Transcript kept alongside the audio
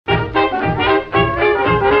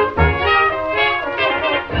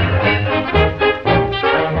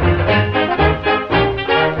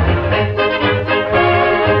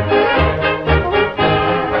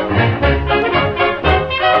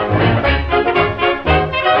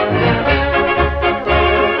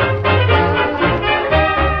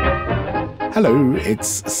Hello,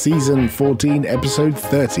 it's season 14, episode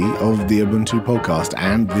 30 of the Ubuntu podcast,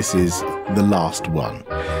 and this is the last one.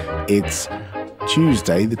 It's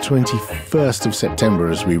Tuesday, the 21st of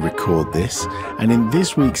September as we record this, and in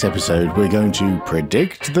this week's episode we're going to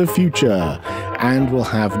predict the future, and we'll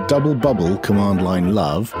have double bubble command line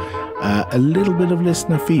love, a little bit of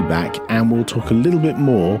listener feedback, and we'll talk a little bit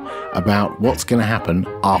more about what's going to happen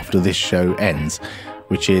after this show ends,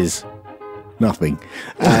 which is nothing.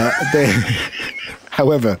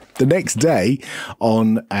 However, the next day,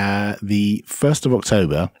 on the 1st of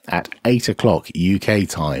October at 8 o'clock UK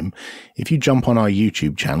time, if you jump on our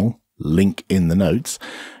YouTube channel, link in the notes,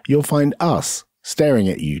 you'll find us staring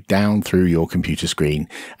at you down through your computer screen,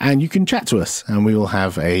 and you can chat to us, and we will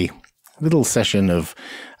have a little session of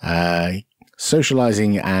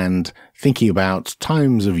socializing and thinking about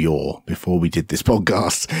times of yore before we did this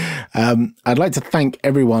podcast. I'd like to thank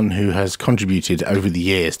everyone who has contributed over the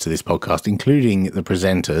years to this podcast, including the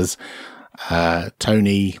presenters,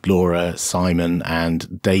 Tony, Laura, Simon,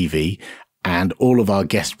 and Davey, and all of our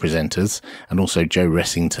guest presenters, and also Joe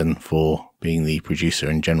Ressington for being the producer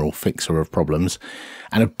and general fixer of problems.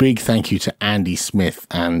 And a big thank you to Andy Smith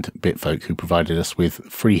and Bitfolk, who provided us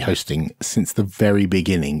with free hosting since the very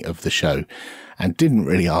beginning of the show and didn't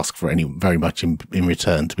really ask for very much in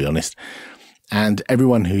return, to be honest. And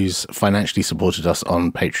everyone who's financially supported us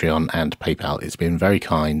on Patreon and PayPal. It's been very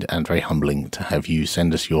kind and very humbling to have you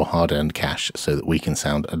send us your hard-earned cash so that we can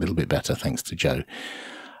sound a little bit better, thanks to Joe.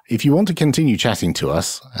 If you want to continue chatting to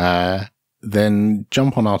us, then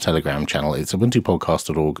jump on our Telegram channel. It's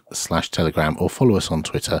ubuntupodcast.org/Telegram, or follow us on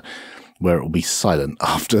Twitter, where it will be silent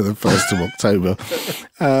after the 1st of October.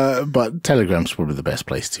 But Telegram's probably the best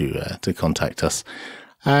place to contact us.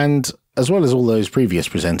 And as well as all those previous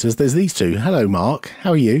presenters, there's these two. Hello, Mark.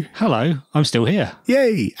 How are you? Hello. I'm still here.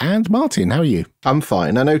 Yay. And Martin, how are you? I'm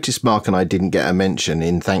fine. I noticed Mark and I didn't get a mention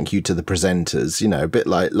in thank you to the presenters, you know, a bit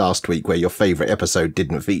like last week where your favourite episode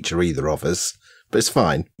didn't feature either of us. But it's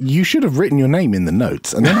fine. You should have written your name in the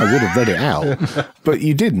notes, and then I would have read it out. But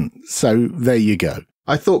you didn't. So there you go.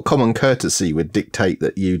 I thought common courtesy would dictate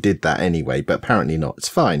that you did that anyway, but apparently not. It's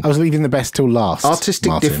fine. I was leaving the best till last. Artistic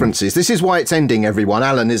Martin. differences. This is why it's ending, everyone.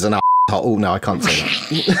 Alan is an Oh, no, I can't say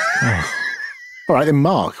that. All right, then,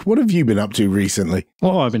 Mark, what have you been up to recently?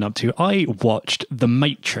 What have I been up to? I watched The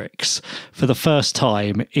Matrix for the first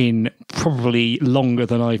time in probably longer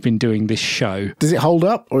than I've been doing this show. Does it hold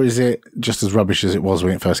up, or is it just as rubbish as it was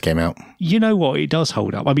when it first came out? You know what? It does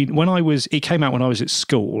hold up. I mean, it came out when I was at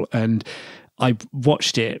school, and I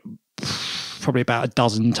watched it probably about a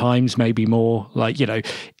dozen times, maybe more. Like, you know,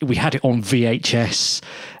 we had it on VHS,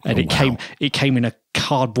 and it came in a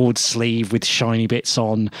cardboard sleeve with shiny bits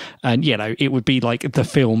on, and you know, it would be like the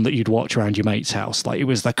film that you'd watch around your mate's house. Like, it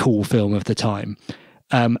was the cool film of the time.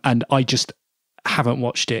 And I just haven't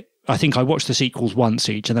watched it. I think I watched the sequels once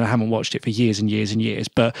each, and then I haven't watched it for years and years and years.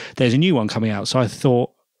 But there's a new one coming out, so I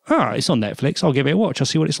thought, it's on Netflix, I'll give it a watch, I'll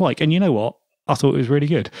see what it's like. And you know what? I thought it was really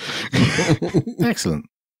good. Excellent.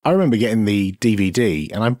 I remember getting the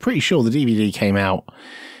DVD, and I'm pretty sure the DVD came out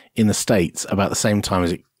in the States about the same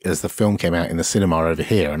time as the film came out in the cinema over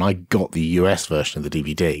here, and I got the US version of the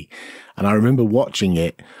DVD. And I remember watching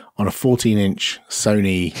it on a 14-inch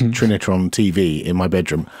Sony Trinitron TV in my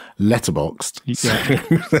bedroom, letterboxed. So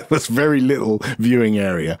there was very little viewing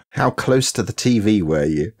area. How close to the TV were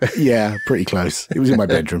you? Yeah, pretty close. It was in my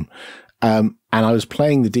bedroom. And I was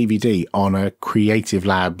playing the DVD on a Creative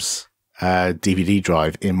Labs DVD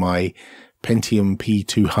drive in my Pentium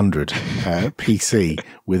P200 PC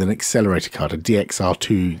with an accelerator card, a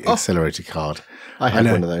DXR2 accelerator card. I had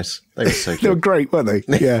one of those. They were so good. They were great, weren't they?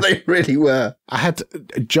 Yeah. They really were. I had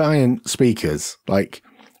giant speakers, like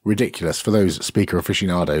ridiculous for those speaker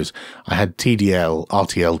aficionados. I had TDL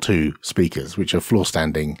RTL2 speakers, which are floor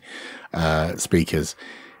standing speakers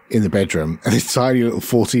in the bedroom, and this tiny little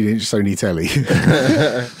 14-inch Sony telly.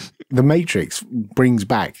 The Matrix brings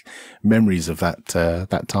back memories of that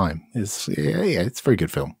time. It's a very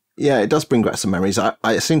good film. Yeah, it does bring back some memories.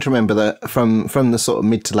 I seem to remember that from the sort of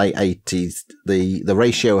mid to late 80s, the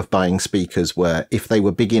ratio of buying speakers were, if they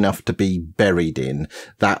were big enough to be buried in,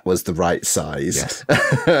 that was the right size. Yes.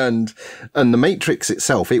 and The Matrix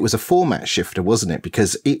itself, it was a format shifter, wasn't it?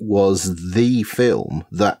 Because it was the film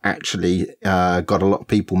that actually got a lot of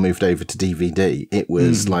people moved over to DVD. It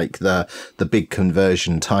was like the big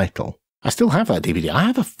conversion title. I still have that DVD. I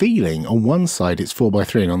have a feeling on one side it's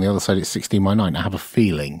 4:3 and on the other side it's 16:9. I have a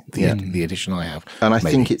feeling the edition I have. And I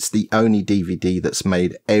think it's the only DVD that's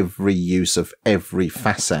made every use of every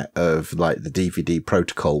facet of like the DVD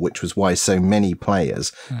protocol, which was why so many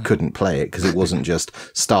players couldn't play it, because it wasn't just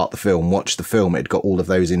start the film, watch the film. It got all of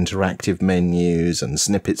those interactive menus and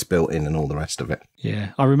snippets built in and all the rest of it.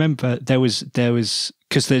 Yeah, I remember there was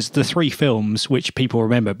because there's the 3 films which people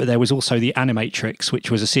remember, but there was also the Animatrix,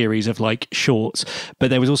 which was a series of like shorts. But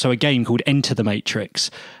there was also a game called Enter the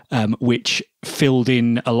Matrix, which filled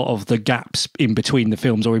in a lot of the gaps in between the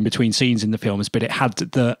films or in between scenes in the films. But it had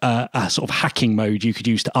the a sort of hacking mode you could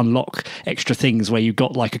use to unlock extra things, where you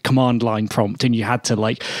got like a command line prompt and you had to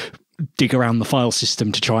like dig around the file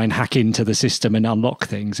system to try and hack into the system and unlock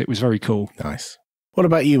things. It was very cool. Nice. What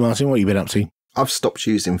about you, Martin? What have you been up to? I've stopped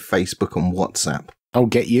using Facebook and WhatsApp. I'll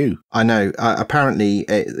get you. I know. Apparently,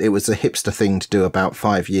 it was a hipster thing to do about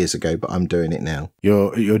 5 years ago, but I'm doing it now.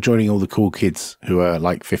 You're joining all the cool kids who are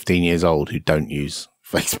like 15 years old who don't use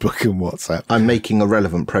Facebook and WhatsApp. I'm making a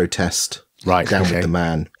relevant protest. Right, down with the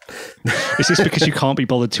man. Is this because you can't be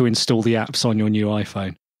bothered to install the apps on your new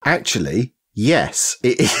iPhone? Actually, yes,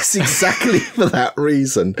 it is exactly for that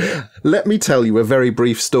reason. Let me tell you a very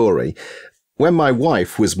brief story. When my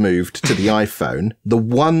wife was moved to the iPhone, the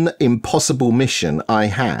one impossible mission I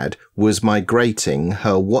had was migrating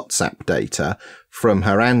her WhatsApp data from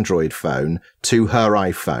her Android phone to her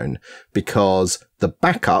iPhone, because the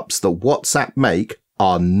backups that WhatsApp make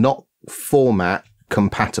are not format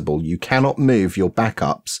compatible. You cannot move your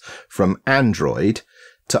backups from Android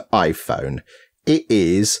to iPhone. It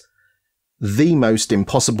is the most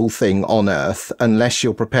impossible thing on earth unless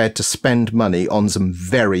you're prepared to spend money on some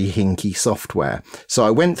very hinky software. So I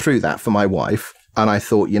went through that for my wife and I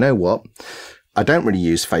thought, you know what? I don't really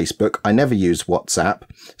use Facebook. I never use WhatsApp.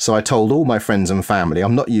 So I told all my friends and family,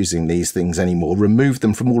 I'm not using these things anymore. Remove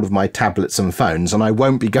them from all of my tablets and phones, and I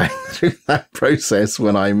won't be going through that process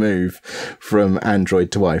when I move from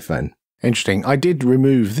Android to iPhone. Interesting. I did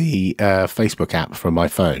remove the Facebook app from my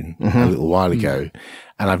phone a little while ago,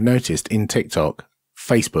 and I've noticed in TikTok,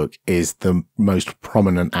 Facebook is the most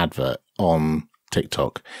prominent advert on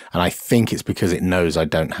TikTok. And I think it's because it knows I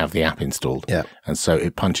don't have the app installed. Yeah. And so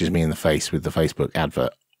it punches me in the face with the Facebook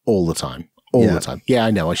advert all the time. All the time. Yeah,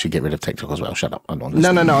 I know. I should get rid of TikTok as well. Shut up. I'm not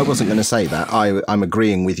listening. No. I wasn't going to say that. I'm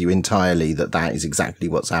agreeing with you entirely that is exactly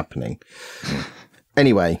what's happening.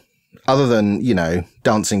 Anyway, other than,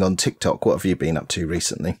 dancing on TikTok, what have you been up to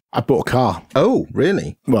recently? I bought a car. Oh,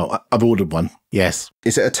 really? Well, I've ordered one. Yes.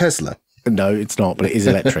 Is it a Tesla? No, it's not, but it is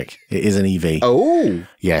electric. It is an EV. Oh.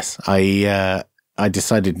 Yes. I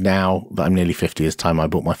decided now that I'm nearly 50, it's time I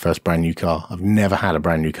bought my first brand new car. I've never had a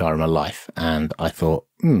brand new car in my life. And I thought,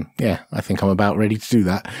 I think I'm about ready to do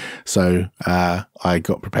that. So I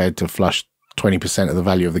got prepared to flush 20% of the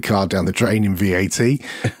value of the car down the drain in VAT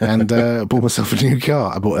and bought myself a new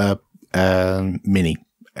car. I bought a Mini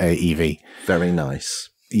EV. Very nice.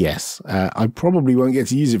 Yes. I probably won't get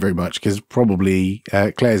to use it very much because probably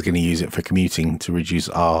Claire's going to use it for commuting to reduce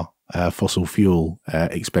our fossil fuel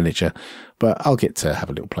expenditure. But I'll get to have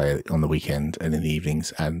a little play on the weekend and in the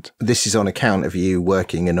evenings. And this is on account of you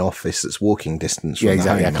working in an office that's walking distance from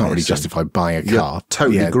exactly. home, I can't really justify buying a car. You're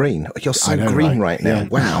totally green. You're so green right now. Yeah,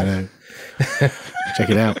 wow. I know. Check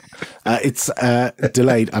it out. It's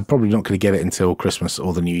delayed. I'm probably not going to get it until Christmas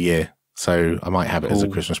or the New Year. So I might have it as a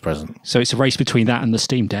Christmas present. So it's a race between that and the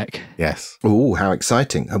Steam Deck. Yes. Oh, how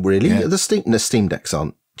exciting. Oh, really? Yeah. The Steam Decks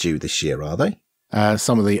aren't due this year, are they?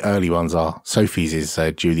 Some of the early ones are. Sophie's is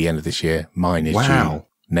due the end of this year. Mine is due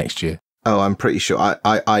next year. Oh, I'm pretty sure.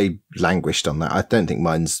 I languished on that. I don't think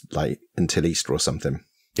mine's like until Easter or something.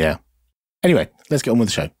 Yeah. Anyway, let's get on with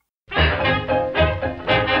the show.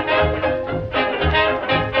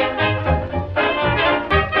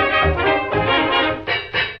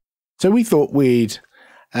 So we thought we'd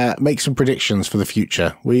make some predictions for the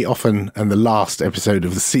future. We often, in the last episode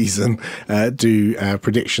of the season, do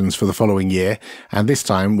predictions for the following year. And this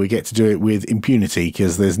time we get to do it with impunity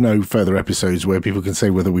because there's no further episodes where people can say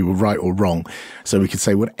whether we were right or wrong. So we can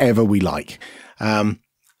say whatever we like.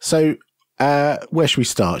 So where should we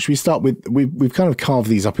start? Should we start with, we've kind of carved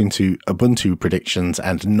these up into Ubuntu predictions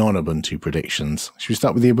and non-Ubuntu predictions. Should we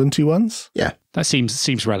start with the Ubuntu ones? Yeah. That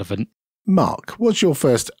seems relevant. Mark, what's your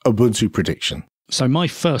first Ubuntu prediction? So my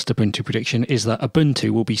first Ubuntu prediction is that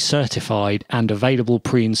Ubuntu will be certified and available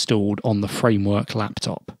pre-installed on the Framework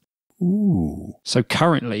laptop. Ooh. So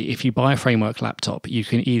currently, if you buy a Framework laptop, you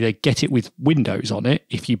can either get it with Windows on it,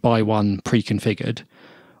 if you buy one pre-configured,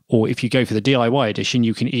 Or if you go for the DIY edition,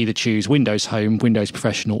 you can either choose Windows Home, Windows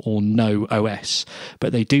Professional, or no OS.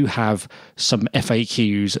 But they do have some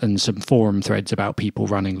FAQs and some forum threads about people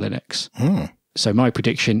running Linux. So my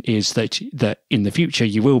prediction is that in the future,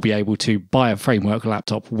 you will be able to buy a framework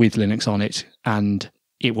laptop with Linux on it, and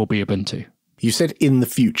it will be Ubuntu. You said in the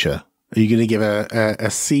future. Are you going to give a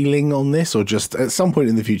ceiling on this, or just at some point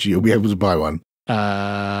in the future, you'll be able to buy one?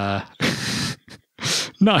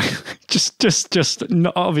 No, just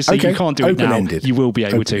no, obviously you can't do it now. You will be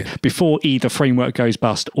able to. Before either framework goes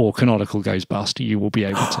bust or Canonical goes bust, you will be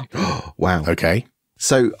able to. Wow. Okay.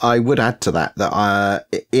 So I would add to that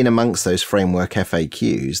in amongst those framework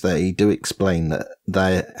FAQs, they do explain that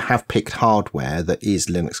they have picked hardware that is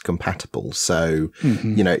Linux compatible. So,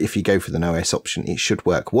 you know, if you go for the no OS option, it should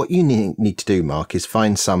work. What you need to do, Mark, is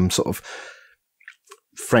find some sort of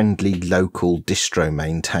friendly local distro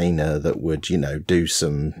maintainer that would, you know, do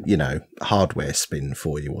some, you know, hardware spin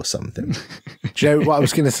for you or something. Joe, what I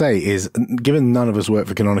was going to say is, given none of us work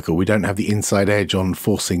for Canonical, we don't have the inside edge on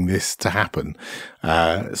forcing this to happen.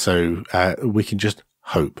 So we can just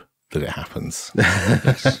hope that it happens.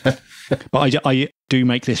 But I do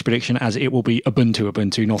make this prediction as it will be Ubuntu,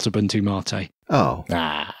 not Ubuntu Mate.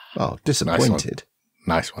 Oh, disappointed.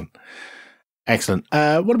 Nice one. Excellent.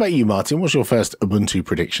 What about you, Martin? What's your first Ubuntu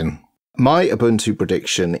prediction? My Ubuntu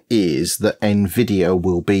prediction is that NVIDIA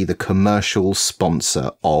will be the commercial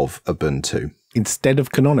sponsor of Ubuntu. Instead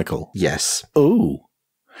of Canonical? Yes. Oh.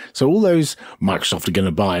 So all those Microsoft are going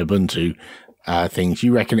to buy Ubuntu things,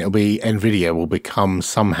 you reckon it'll be NVIDIA will become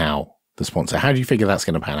somehow the sponsor? How do you figure that's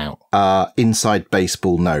going to pan out? Inside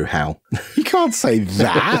baseball know-how. You can't say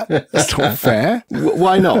that. That's not fair.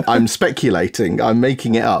 Why not? I'm speculating. I'm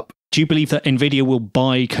making it up. Do you believe that NVIDIA will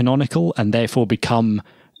buy Canonical and therefore become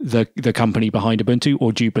the company behind Ubuntu?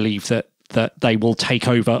 Or do you believe that they will take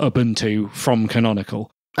over Ubuntu from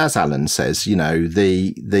Canonical? As Alan says, you know,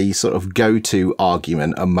 the sort of go-to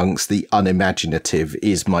argument amongst the unimaginative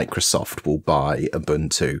is Microsoft will buy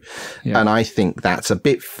Ubuntu. Yeah. And I think that's a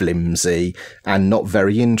bit flimsy and not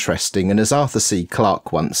very interesting. And as Arthur C.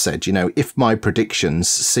 Clarke once said, you know, if my predictions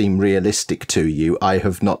seem realistic to you, I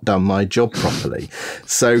have not done my job properly.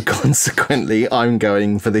 So consequently, I'm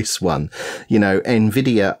going for this one. You know,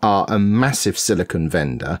 NVIDIA are a massive silicon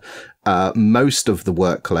vendor. Most of the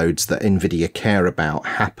workloads that NVIDIA care about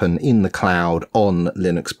happen in the cloud on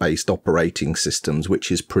Linux-based operating systems,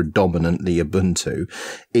 which is predominantly Ubuntu.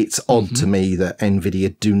 It's odd to me that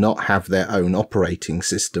NVIDIA do not have their own operating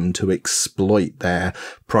system to exploit their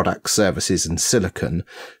products, services, and silicon.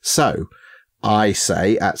 So I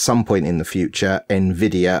say at some point in the future,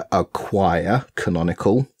 NVIDIA acquire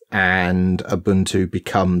Canonical, and Ubuntu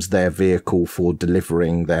becomes their vehicle for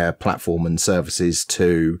delivering their platform and services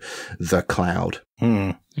to the cloud.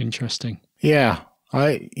 Interesting. Yeah.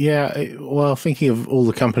 Well, thinking of all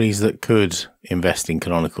the companies that could invest in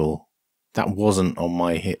Canonical, that wasn't on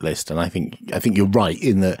my hit list. And I think you're right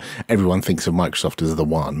in that everyone thinks of Microsoft as the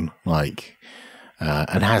one, like,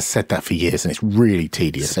 and has said that for years, and it's really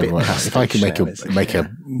tedious. Everyone has, if I can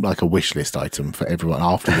make a wish list item for everyone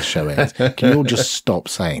after the show ends, can you all just stop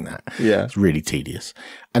saying that? Yeah, it's really tedious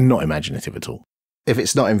and not imaginative at all. If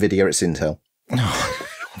it's not NVIDIA, it's Intel.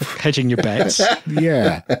 Hedging your bets.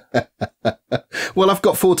 Yeah. Well, I've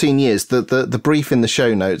got 14 years. The brief in the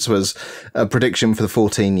show notes was a prediction for the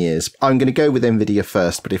 14 years. I'm going to go with NVIDIA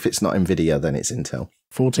first, but if it's not NVIDIA, then it's Intel.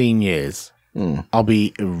 14 years. I'll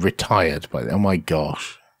be retired by then. Oh my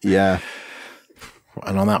gosh. Yeah.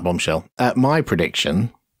 And on that bombshell, my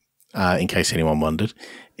prediction, in case anyone wondered,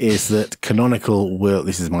 is that Canonical will,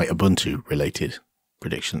 this is my Ubuntu related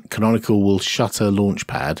prediction, Canonical will shutter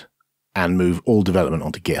Launchpad and move all development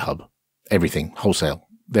onto GitHub. Everything, wholesale.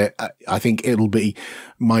 I think it'll be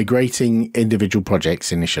migrating individual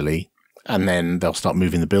projects initially, and then they'll start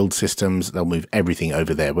moving the build systems. They'll move everything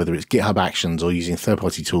over there, whether it's GitHub Actions or using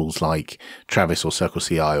third-party tools like Travis or Circle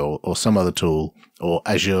CI or some other tool or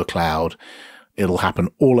Azure Cloud. It'll happen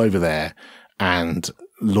all over there, and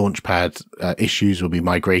Launchpad issues will be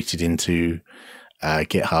migrated into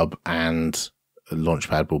GitHub, and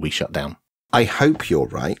Launchpad will be shut down. I hope you're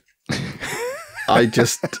right. I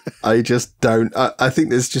just don't. I think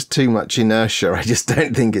there's just too much inertia. I just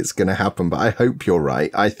don't think it's going to happen, but I hope you're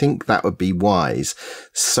right. I think that would be wise.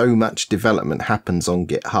 So much development happens on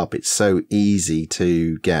GitHub. It's so easy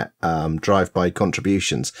to get drive-by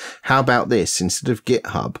contributions. How about this? Instead of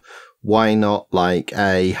GitHub, why not like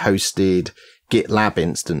a hosted GitLab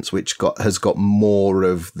instance, which has got more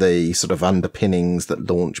of the sort of underpinnings that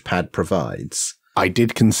Launchpad provides? I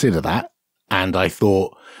did consider that, and I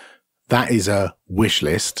thought, that is a wish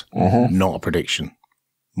list, not a prediction.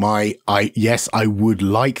 Yes, I would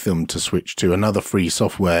like them to switch to another free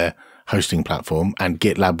software hosting platform, and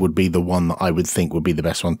GitLab would be the one that I would think would be the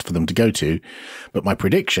best one for them to go to. But my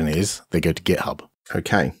prediction is they go to GitHub.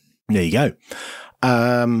 Okay. There you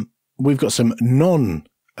go. We've got some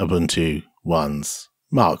non-Ubuntu ones.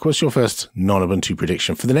 Mark, what's your first non-Ubuntu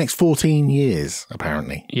prediction for the next 14 years,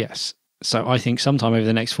 apparently? Yes. So I think sometime over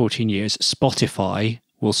the next 14 years, Spotify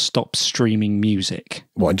will stop streaming music.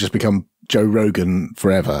 What, and just become Joe Rogan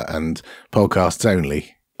forever and podcasts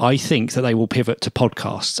only? I think that they will pivot to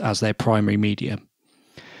podcasts as their primary medium.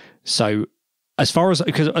 So as far as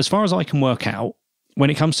I can work out, when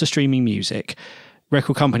it comes to streaming music,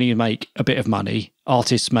 record companies make a bit of money,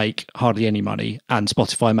 artists make hardly any money, and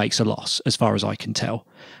Spotify makes a loss, as far as I can tell.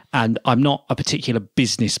 And I'm not a particular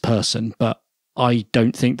business person, but I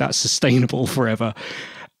don't think that's sustainable forever.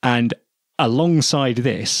 And alongside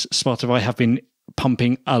this, Spotify have been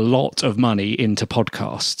pumping a lot of money into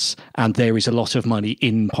podcasts, and there is a lot of money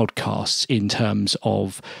in podcasts in terms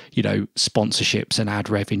of, sponsorships and ad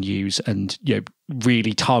revenues and,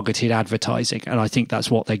 really targeted advertising. And I think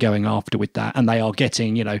that's what they're going after with that. And they are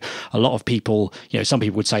getting, a lot of people, some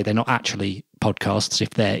people would say they're not actually podcasts if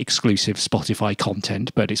they're exclusive Spotify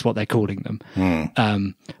content, but it's what they're calling them.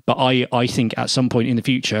 But I think at some point in the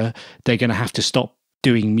future, they're going to have to stop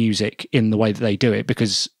doing music in the way that they do it,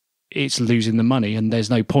 because it's losing the money, and there's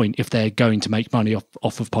no point if they're going to make money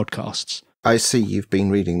off of podcasts. I see you've been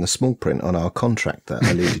reading the small print on our contract that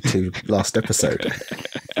I alluded to last episode.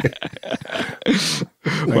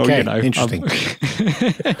 Well, interesting.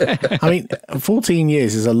 I mean, 14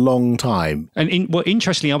 years is a long time. And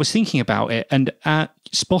interestingly, I was thinking about it, and at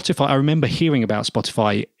Spotify, I remember hearing about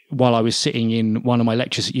Spotify while I was sitting in one of my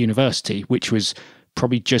lectures at university, which was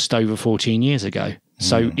probably just over 14 years ago.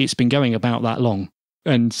 So it's been going about that long.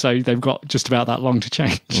 And so they've got just about that long to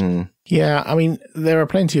change. Yeah, I mean, there are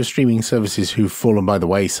plenty of streaming services who've fallen by the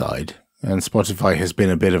wayside, and Spotify has been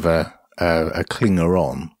a bit of a clinger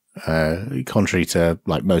on, contrary to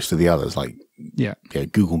like most of the others. Like,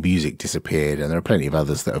 Google Music disappeared, and there are plenty of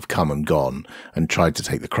others that have come and gone and tried to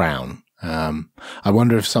take the crown. I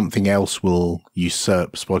wonder if something else will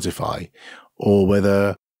usurp Spotify, or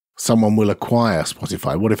whether someone will acquire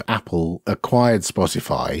Spotify. What if Apple acquired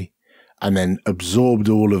Spotify and then absorbed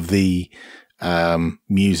all of the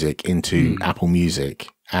music into Apple Music,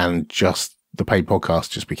 and just the paid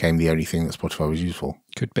podcast just became the only thing that Spotify was used for?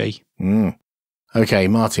 Could be. Okay,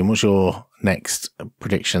 Martin, what's your next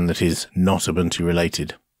prediction that is not Ubuntu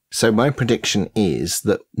related? So my prediction is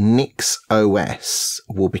that Nix OS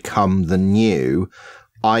will become the new,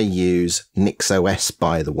 I use Nix OS,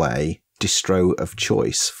 by the way, distro of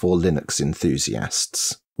choice for Linux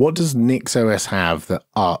enthusiasts. What does Nix OS have that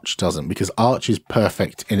Arch doesn't? Because Arch is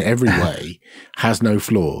perfect in every way, has no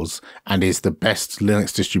flaws, and is the best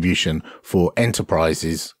Linux distribution for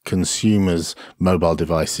enterprises, consumers, mobile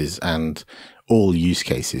devices, and all use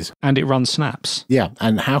cases. And it runs snaps. Yeah,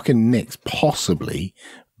 and how can Nix possibly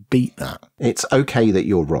beat that? It's okay that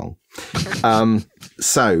you're wrong.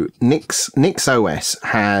 So Nix OS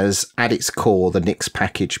has at its core the Nix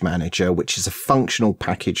package manager, which is a functional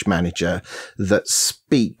package manager that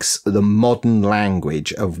speaks the modern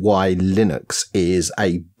language of why Linux is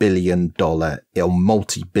a billion-dollar or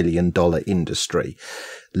multi-billion-dollar industry.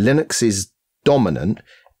 Linux is dominant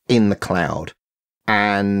in the cloud,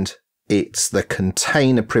 and it's the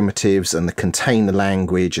container primitives and the container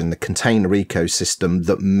language and the container ecosystem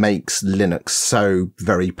that makes Linux so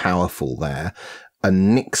very powerful there.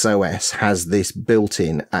 And Nix OS has this built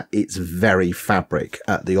in at its very fabric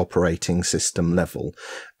at the operating system level.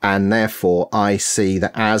 And therefore, I see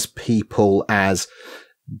that as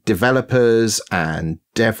developers and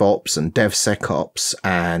DevOps and DevSecOps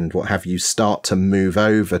and what have you start to move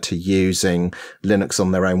over to using Linux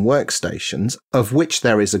on their own workstations, of which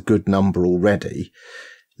there is a good number already,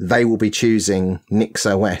 they will be choosing Nix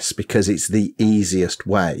OS because it's the easiest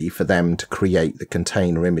way for them to create the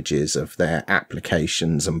container images of their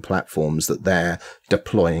applications and platforms that they're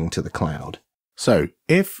deploying to the cloud. So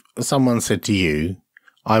if someone said to you,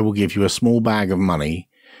 I will give you a small bag of money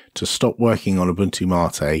to stop working on Ubuntu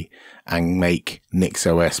Mate and make Nix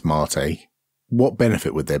OS Mate, what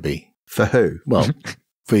benefit would there be? For who? Well,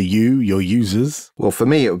 for you, your users. Well, for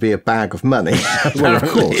me, it would be a bag of money. Well, of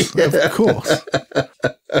course. Of course.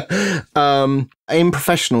 In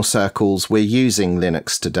professional circles, we're using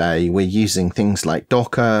Linux today. We're using things like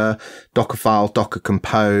Docker, Dockerfile, Docker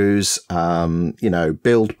Compose,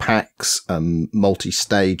 build packs,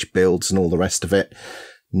 multi-stage builds and all the rest of it.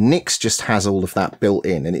 Nix just has all of that built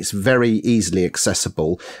in, and it's very easily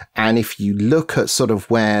accessible. And if you look at sort of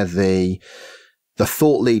where the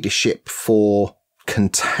thought leadership for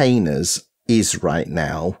containers is right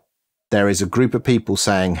now. There is a group of people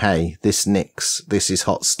saying, hey, this nicks, this is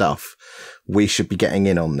hot stuff. We should be getting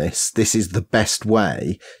in on this. This is the best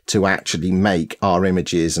way to actually make our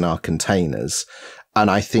images and our containers. And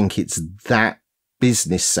I think it's that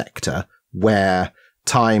business sector where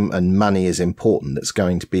time and money is important that's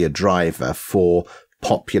going to be a driver for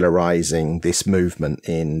popularizing this movement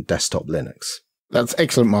in desktop Linux. That's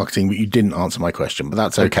excellent marketing, but you didn't answer my question, but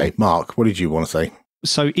that's okay. Mark, what did you want to say?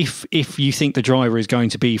 So if you think the driver is going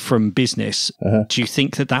to be from business, do you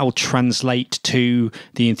think that will translate to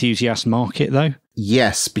the enthusiast market, though?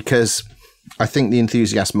 Yes, because I think the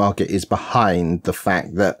enthusiast market is behind the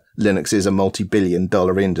fact that Linux is a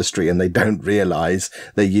multi-billion-dollar industry and they don't realize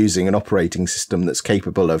they're using an operating system that's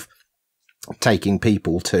capable of taking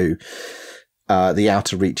people to the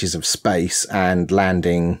outer reaches of space and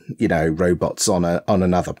landing, robots on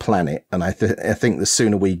another planet. And I think the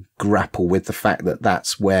sooner we grapple with the fact that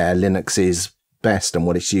that's where Linux is best and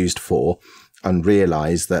what it's used for, and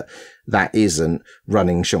realize that that isn't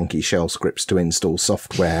running shonky shell scripts to install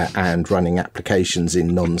software and running applications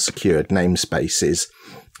in non-secured namespaces.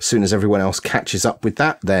 As soon as everyone else catches up with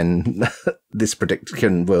that, then this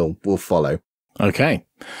prediction will follow. Okay.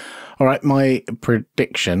 All right, my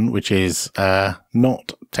prediction, which is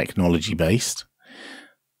not technology-based,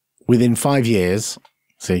 within 5 years,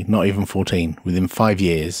 not even 14, within 5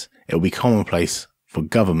 years, it will be commonplace for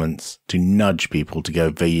governments to nudge people to go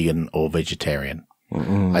vegan or vegetarian.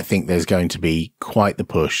 Mm-mm. I think there's going to be quite the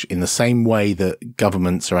push in the same way that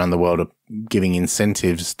governments around the world are giving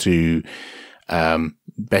incentives to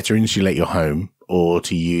better insulate your home or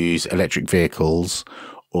to use electric vehicles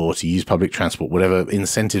or to use public transport, whatever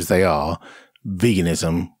incentives they are.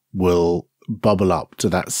 Veganism will bubble up to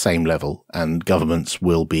that same level, and governments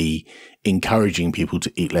will be encouraging people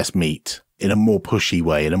to eat less meat in a more pushy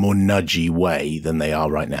way, in a more nudgy way than they are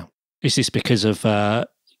right now. Is this because of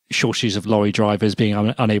shortages of lorry drivers being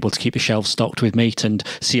unable to keep the shelves stocked with meat, and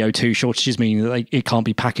CO2 shortages meaning that it can't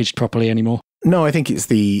be packaged properly anymore? No, I think it's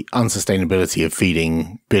the unsustainability of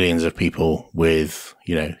feeding billions of people with,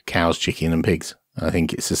 cows, chicken and pigs. I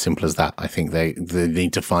think it's as simple as that. I think they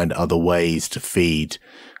need to find other ways to feed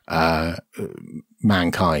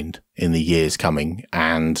mankind in the years coming,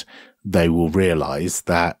 and they will realize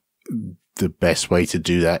that the best way to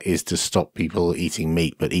do that is to stop people eating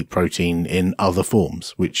meat, but eat protein in other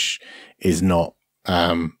forms, which is not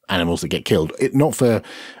animals that get killed. Not for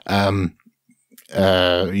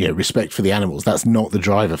respect for the animals. That's not the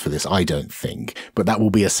driver for this, I don't think. But that will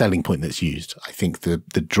be a selling point that's used. I think the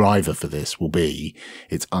driver for this will be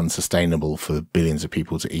it's unsustainable for billions of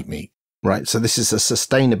people to eat meat. Right. So this is a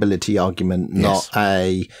sustainability argument, not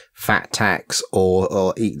a fat tax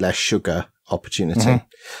or eat less sugar opportunity. Mm-hmm.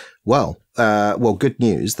 Well, good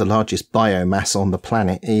news. The largest biomass on the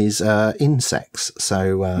planet is insects.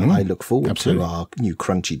 So I look forward to our new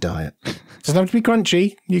crunchy diet. It doesn't have to be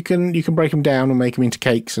crunchy. You can break them down and make them into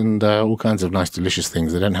cakes and all kinds of nice, delicious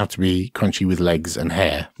things. They don't have to be crunchy with legs and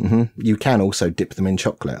hair. Mm-hmm. You can also dip them in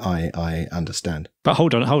chocolate. I understand. But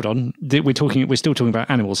hold on. We're still talking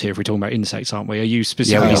about animals here. If we're talking about insects, aren't we? Are you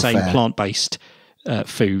specifically saying plant-based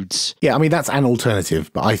foods? Yeah, I mean, that's an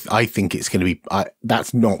alternative, but I think it's going to be,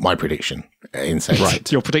 that's not my prediction. Insects.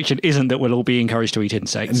 Right. Your prediction isn't that we'll all be encouraged to eat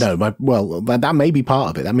insects. No, that may be part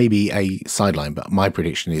of it. That may be a sideline, but my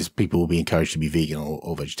prediction is people will be encouraged to be vegan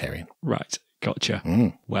or vegetarian. Right. Gotcha.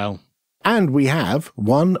 Well. And we have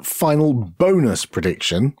one final bonus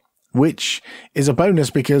prediction, which is a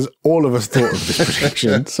bonus because all of us thought of this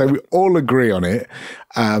prediction. So we all agree on it.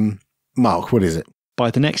 Mark, what is it? By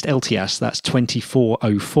the next LTS, that's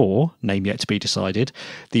 2404, name yet to be decided,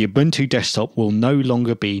 the Ubuntu desktop will no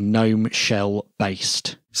longer be GNOME shell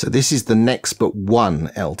based. So this is the next but one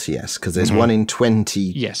LTS, because there's one in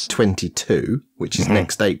 2022, which is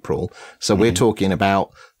next April. So we're talking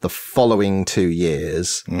about the following 2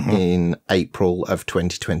 years in April of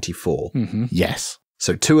 2024. Yes.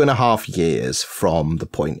 So 2.5 years from the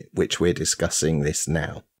point at which we're discussing this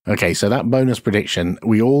now. Okay, so that bonus prediction,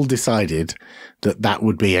 we all decided that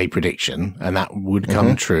would be a prediction and that would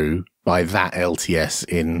come true by that LTS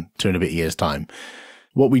in 2 and a bit years' time.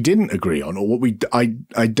 What we didn't agree on, or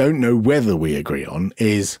I don't know whether we agree on,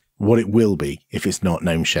 is what it will be if it's not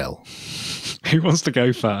GNOME Shell. Who wants to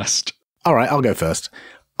go first? All right, I'll go first.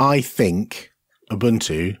 I think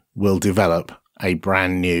Ubuntu will develop a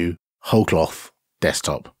brand new whole cloth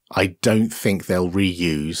desktop. I don't think they'll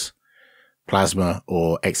reuse Plasma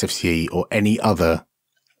or XFCE or any other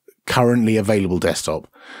currently available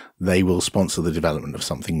desktop. They will sponsor the development of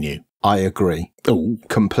something new. I agree. Oh,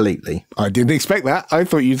 completely. I didn't expect that. I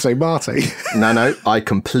thought you'd say Mate. No, I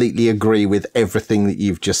completely agree with everything that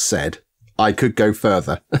you've just said. I could go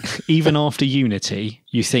further. Even after Unity,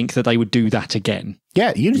 you think that they would do that again?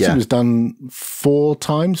 Yeah, Unity was done 5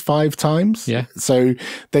 times. Yeah. So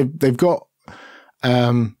they've got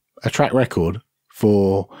a track record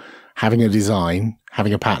for having a design,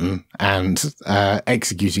 having a pattern, and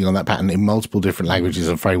executing on that pattern in multiple different languages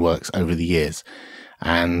and frameworks over the years.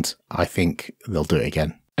 And I think they'll do it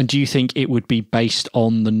again. And do you think it would be based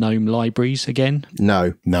on the GNOME libraries again?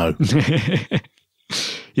 No.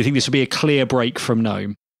 You think this would be a clear break from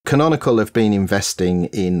GNOME? Canonical have been investing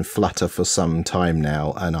in Flutter for some time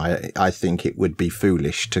now, and I think it would be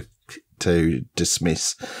foolish to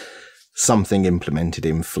dismiss something implemented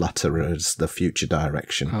in Flutter as the future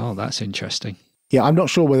direction. Oh, that's interesting. Yeah, I'm not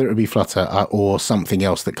sure whether it would be Flutter or something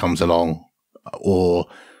else that comes along, or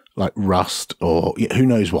like Rust, or who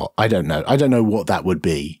knows what. I don't know. I don't know what that would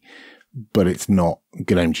be, but it's not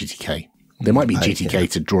GNOME GTK. There might be GTK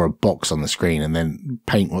to draw a box on the screen and then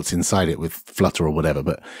paint what's inside it with Flutter or whatever,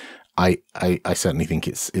 but I certainly think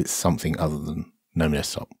it's something other than GNOME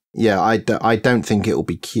Desktop. Yeah, I don't think it will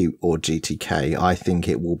be Qt or GTK. I think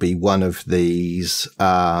it will be one of these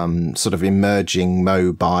sort of emerging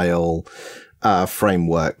mobile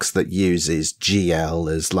frameworks that uses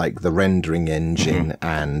GL as like the rendering engine,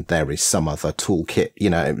 and there is some other toolkit,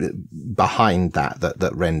 behind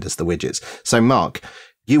that renders the widgets. So, Mark,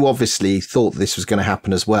 you obviously thought this was going to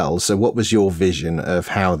happen as well. So what was your vision of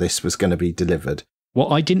how this was going to be delivered?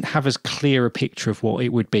 Well, I didn't have as clear a picture of what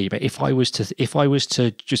it would be, but if I was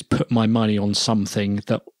to just put my money on something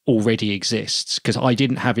that already exists, because I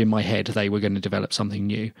didn't have in my head they were going to develop something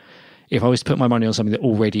new. If I was to put my money on something that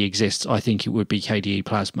already exists, I think it would be KDE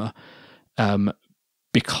Plasma.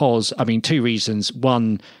 Because, 2 reasons.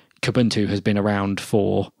 One, Ubuntu has been around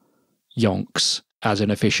for yonks as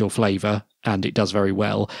an official flavor, and it does very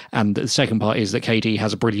well. And the second part is that KDE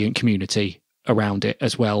has a brilliant community around it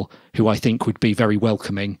as well, who I think would be very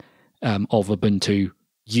welcoming of Ubuntu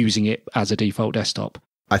using it as a default desktop.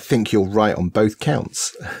 I think you're right on both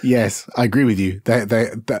counts. Yes, I agree with you.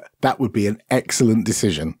 That would be an excellent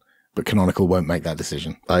decision, but Canonical won't make that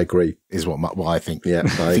decision. I agree. Is what I think. Yeah,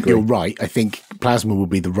 I think you're right. I think Plasma will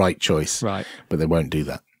be the right choice, right? But they won't do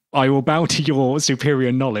that. I will bow to your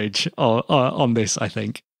superior knowledge on this, I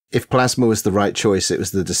think. If Plasma was the right choice, it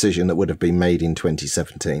was the decision that would have been made in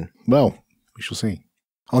 2017. Well, we shall see.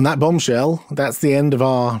 On that bombshell, that's the end of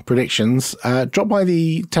our predictions. Drop by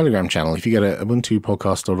the Telegram channel if you go to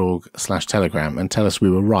ubuntupodcast.org/Telegram and tell us we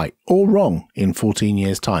were right or wrong in 14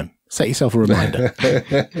 years' time. Set yourself a reminder.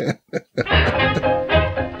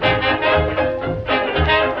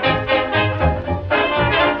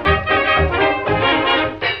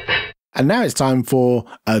 And now it's time for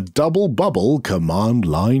a double bubble command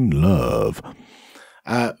line love.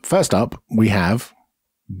 First up, we have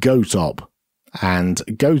GoTop. And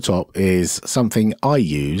GoTop is something I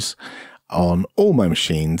use on all my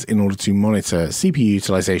machines in order to monitor CPU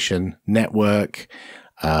utilization, network,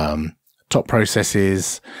 top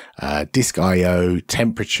processes, disk I/O,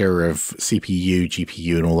 temperature of CPU,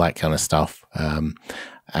 GPU, and all that kind of stuff.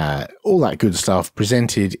 All that good stuff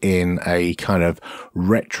presented in a kind of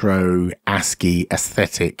retro ASCII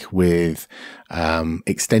aesthetic with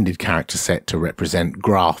extended character set to represent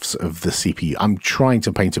graphs of the CPU. I'm trying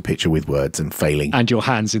to paint a picture with words and failing. And your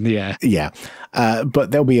hands in the air. Yeah.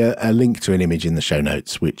 But there'll be a link to an image in the show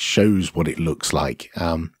notes which shows what it looks like.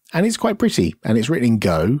 And it's quite pretty. And it's written in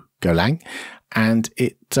Golang. And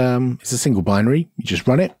it's a single binary. You just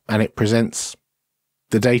run it and it presents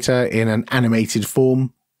the data in an animated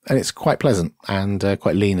form. And it's quite pleasant and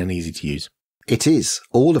quite lean and easy to use. It is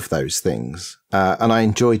all of those things. And I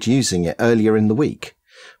enjoyed using it earlier in the week.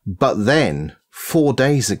 But then 4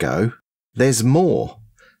 days ago, there's more.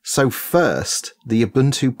 So first, the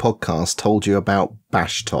Ubuntu podcast told you about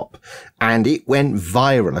BashTop, and it went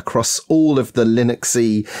viral across all of the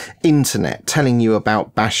Linuxy internet, telling you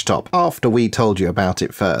about BashTop after we told you about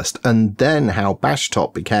it first, and then how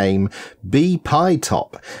BashTop became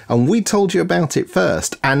BPyTop, and we told you about it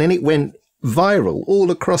first, and then it went viral all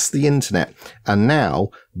across the internet, and now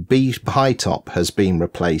BPyTop has been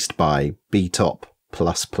replaced by BTop++.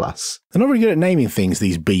 They're not very good at naming things,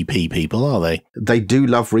 these BP people, are they? They do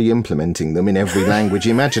love re-implementing them in every language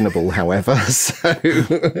imaginable, however. So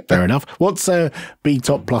fair enough. What's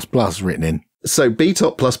BTop++ written in? So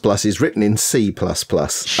BTop++ is written in C++,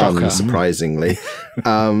 unsurprisingly.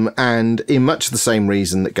 And in much the same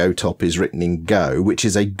reason that GoTop is written in Go, which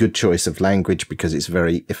is a good choice of language because it's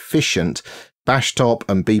very efficient. BashTop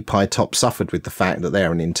and BPyTop suffered with the fact that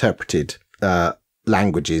they're an interpreted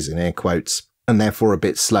languages in air quotes, and therefore a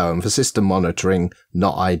bit slow, and for system monitoring,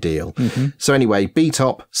 not ideal. So anyway,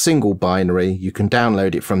 BTOP, single binary, you can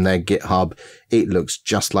download it from their GitHub. It looks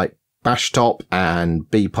just like BashTop and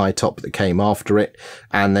BPyTop that came after it,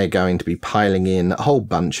 and they're going to be piling in a whole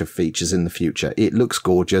bunch of features in the future. It looks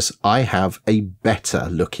gorgeous. I have a better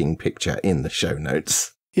looking picture in the show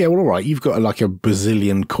notes. Yeah, well, all right. You've got like a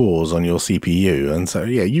bazillion cores on your CPU. And so,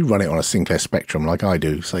 yeah, you run it on a Sinclair Spectrum like I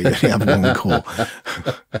do. So you have one core.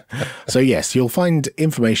 So, yes, you'll find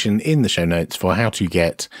information in the show notes for how to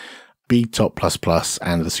get BTOP++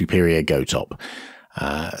 and the superior GoTop.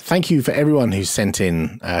 Thank you for everyone who's sent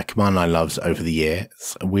in command line loves over the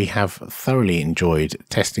years. We have thoroughly enjoyed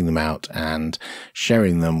testing them out and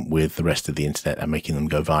sharing them with the rest of the internet and making them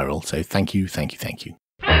go viral. So thank you, thank you, thank you.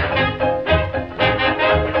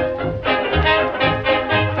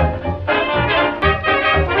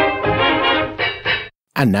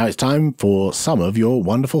 And now it's time for some of your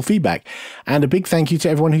wonderful feedback. And a big thank you to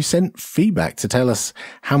everyone who sent feedback to tell us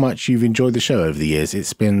how much you've enjoyed the show over the years.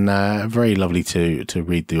 It's been very lovely to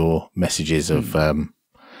read your messages of, I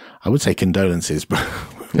would say condolences, but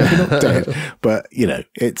maybe not dead. But, you know,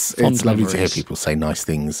 it's lovely to hear people say nice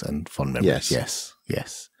things and fond memories.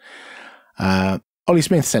 Yes. Ollie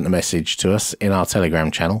Smith sent a message to us in our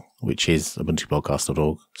Telegram channel, which is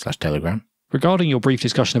ubuntupodcast.org/Telegram. Regarding your brief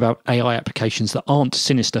discussion about AI applications that aren't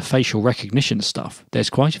sinister facial recognition stuff, there's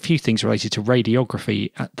quite a few things related to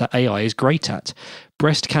radiography that AI is great at.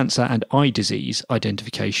 Breast cancer and eye disease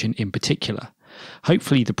identification in particular.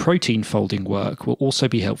 Hopefully the protein folding work will also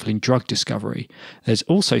be helpful in drug discovery. There's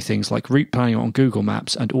also things like route planning on Google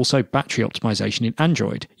Maps and also battery optimization in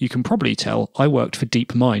Android. You can probably tell I worked for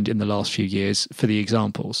DeepMind in the last few years for the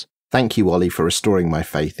examples. Thank you, Ollie, for restoring my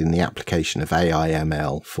faith in the application of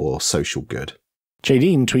AI/ML for social good.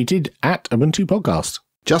 Jadine tweeted at Ubuntu Podcast.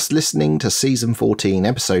 Just listening to Season 14,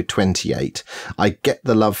 Episode 28, I get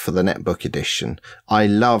the love for the Netbook Edition. I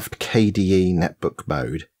loved KDE Netbook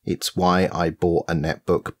Mode. It's why I bought a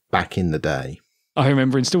netbook back in the day. I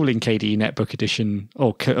remember installing KDE Netbook Edition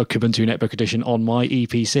or Ubuntu Netbook Edition on my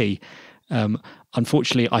EPC.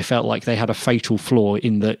 Unfortunately, I felt like they had a fatal flaw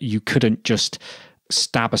in that you couldn't just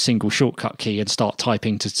stab a single shortcut key and start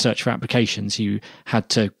typing to search for applications. You had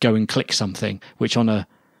to go and click something, which on a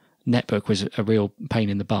netbook was a real pain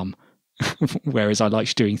in the bum, whereas I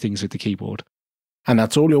liked doing things with the keyboard. And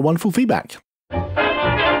that's all your wonderful feedback.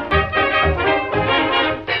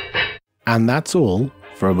 And that's all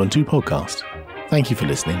for Ubuntu Podcast. Thank you for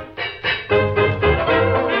listening.